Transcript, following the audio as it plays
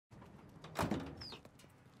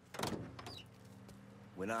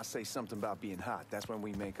When I say something about being hot, that's when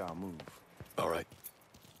we make our move. All right.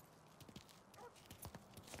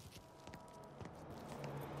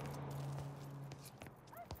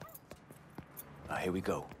 Here we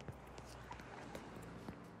go.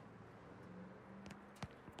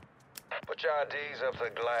 Put your IDs up to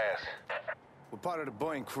the glass. We're part of the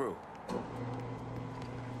Boeing crew.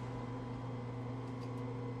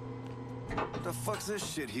 What the fuck's this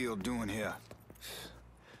shitheel doing here?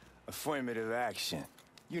 Affirmative action.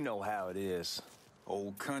 You know how it is.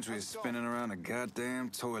 Whole country is spinning around a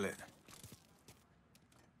goddamn toilet.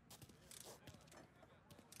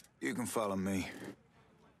 You can follow me.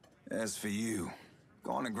 As for you,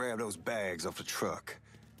 go on and grab those bags off the truck.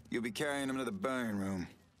 You'll be carrying them to the burn room.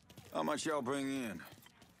 How much y'all bring in?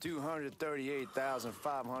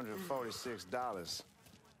 $238,546.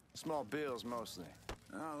 Small bills, mostly.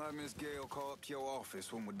 I'll let Miss Gale call up to your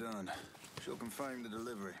office when we're done. She'll confirm the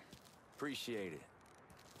delivery. Appreciate it.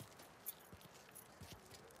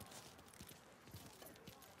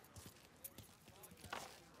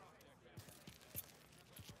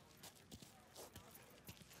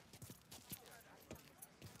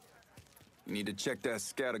 You need to check that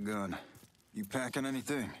scattergun. You packing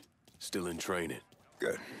anything? Still in training.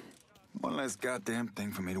 Good. One less goddamn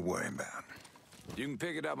thing for me to worry about. You can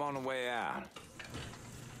pick it up on the way out.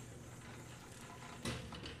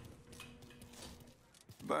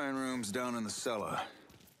 Burn room's down in the cellar.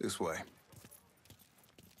 This way.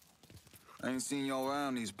 I ain't seen y'all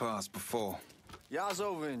around these parts before. Y'all's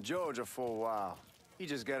over in Georgia for a while. He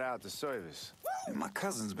just got out the service. And my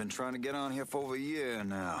cousin's been trying to get on here for over a year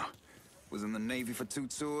now. Was in the Navy for 2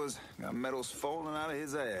 tours, got medals falling out of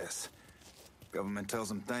his ass. Government tells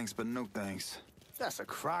him thanks, but no thanks. That's a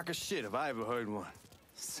crock of shit if I ever heard one.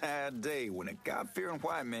 Sad day when a God-fearing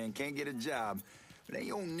white man can't get a job, but any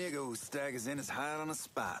old nigga who staggers in is hired on the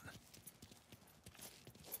spot.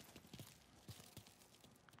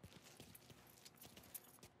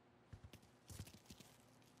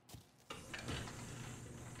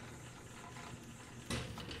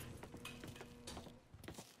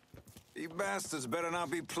 You bastards better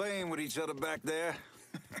not be playing with each other back there.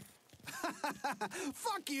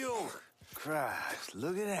 Fuck you! Christ,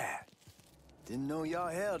 look at that. Didn't know y'all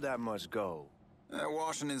held that much gold.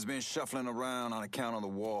 Washington's been shuffling around on account of the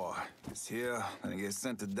war. It's here, then it gets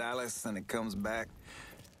sent to Dallas, and it comes back.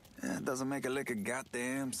 It doesn't make a lick of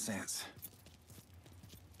goddamn sense.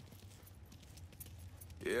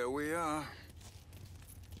 Here we are.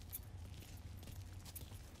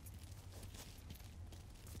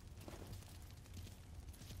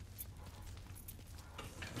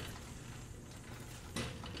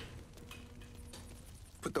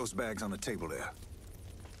 Put those bags on the table there.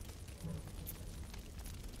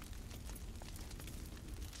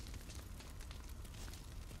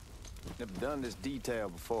 Never done this detail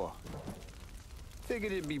before.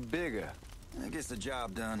 Figured it'd be bigger. It gets the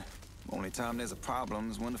job done. Only time there's a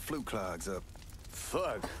problem is when the flue clogs up.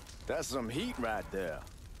 Fuck, that's some heat right there.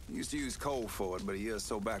 We used to use coal for it, but a year or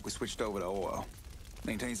so back we switched over to oil.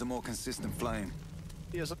 Maintains a more consistent flame.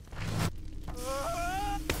 Yes.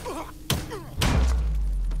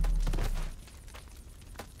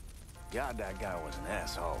 God, that guy was an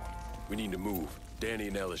asshole. We need to move. Danny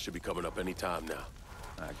and Ellis should be coming up any time now.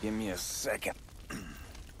 Give me a second.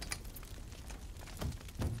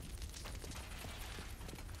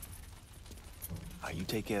 You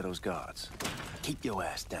take care of those guards. Keep your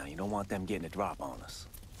ass down. You don't want them getting a drop on us.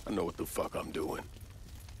 I know what the fuck I'm doing.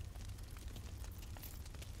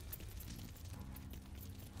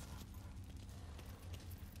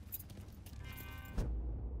 You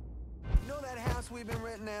know that house we've been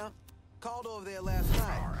renting out? Called over there last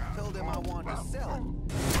night. Told them I wanted to sell it.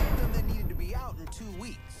 Told them they needed to be out in 2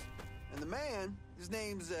 weeks. And the man, his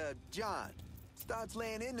name's John, starts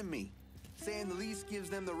laying into me, saying the lease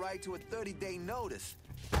gives them the right to a 30-day notice.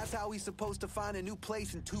 That's how he's supposed to find a new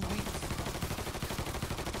place in 2 weeks.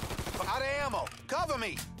 Out of ammo! Cover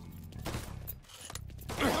me!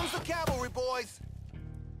 Use the cavalry, boys!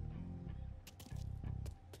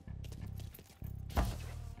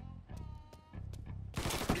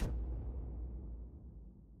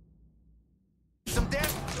 Some dead...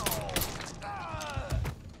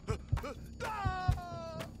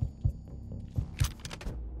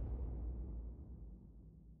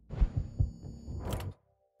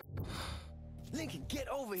 Lincoln, get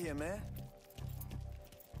over here, man.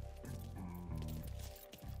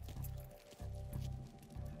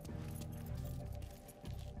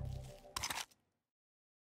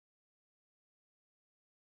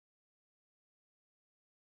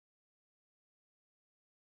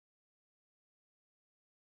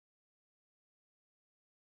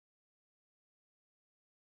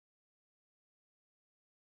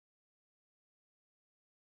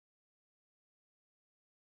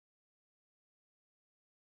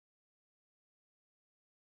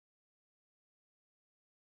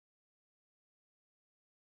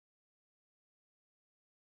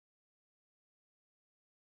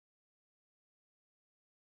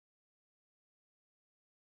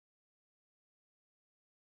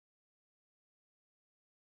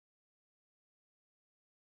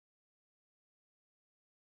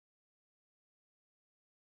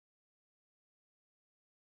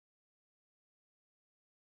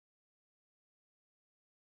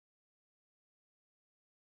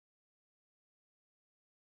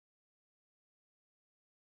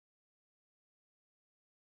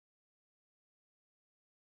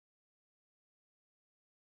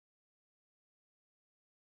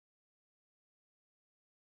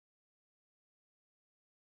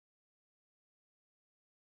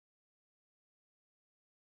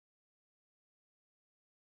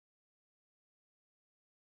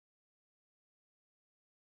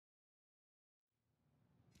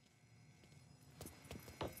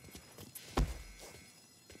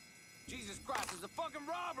 Jesus Christ, it's a fucking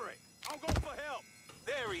robbery! I'm going for help.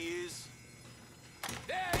 There he is.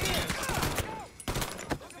 There he is!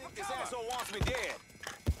 This asshole wants me dead.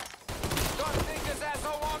 Don't think this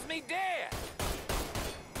asshole wants me dead!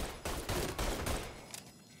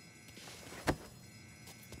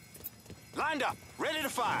 Lined up, ready to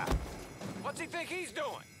fire. What's he think he's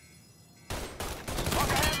doing?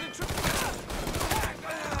 Fucker has been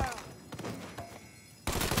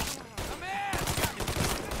Come in!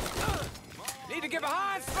 Need to get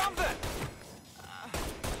behind something!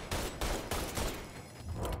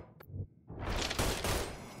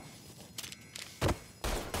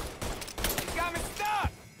 He's got me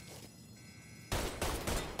stuck!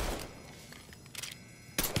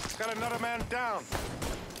 Got another man down.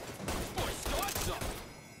 Boy, start something!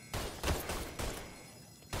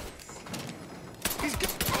 He's get.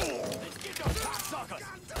 Let's get those cocksuckers.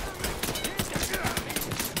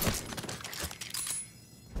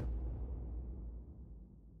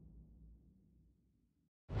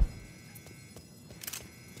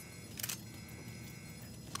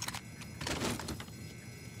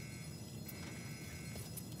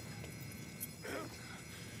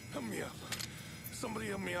 Help me up. Somebody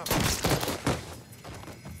help me up.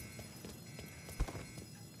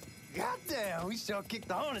 Goddamn, we sure kicked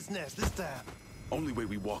the hornet's nest this time. Only way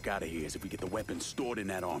we walk out of here is if we get the weapons stored in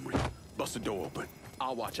that armory. Bust the door open.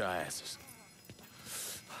 I'll watch our asses.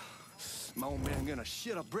 My old man gonna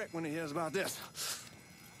shit a brick when he hears about this.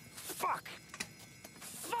 Fuck!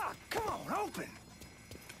 Fuck! Come on, open!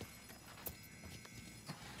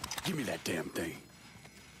 Give me that damn thing.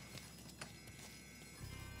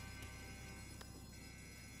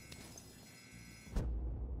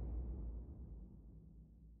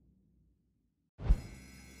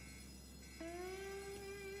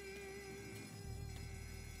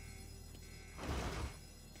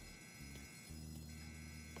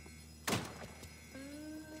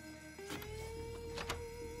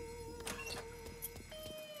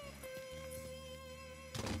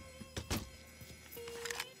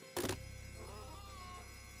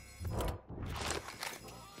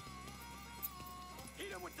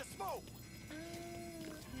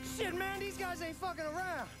 Shit, man, these guys ain't fucking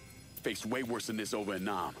around. Faced way worse than this over in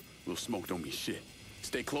Nam. Little smoke don't mean shit.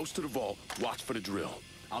 Stay close to the vault, watch for the drill.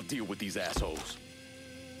 I'll deal with these assholes.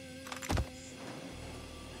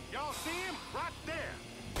 Y'all see him? Right there.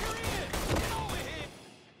 Here he is! Get over here!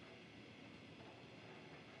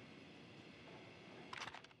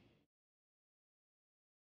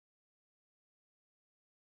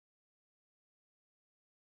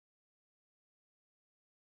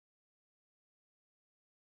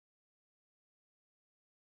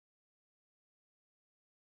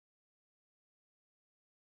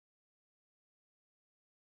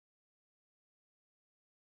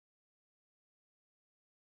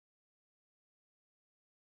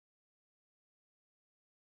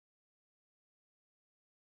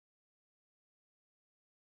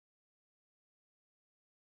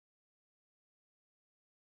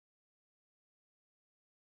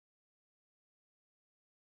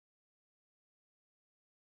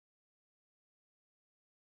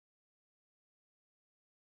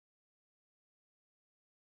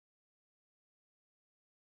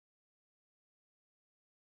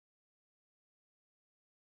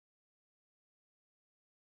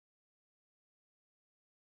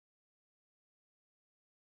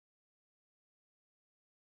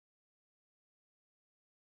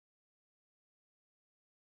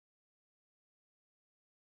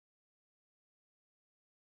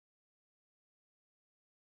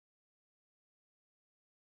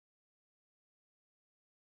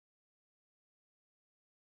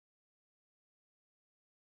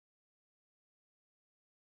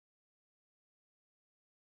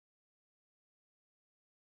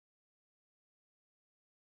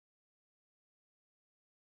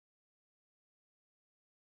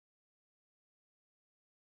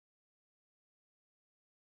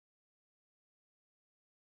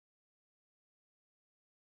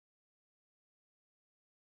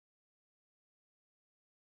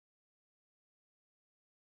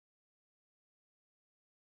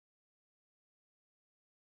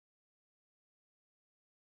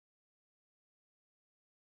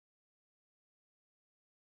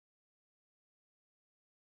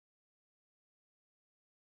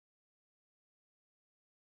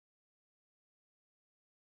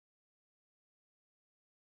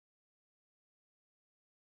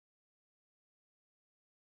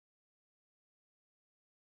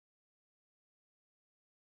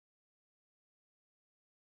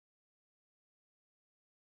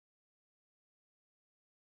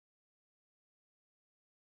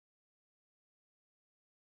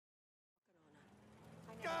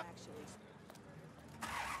 actually.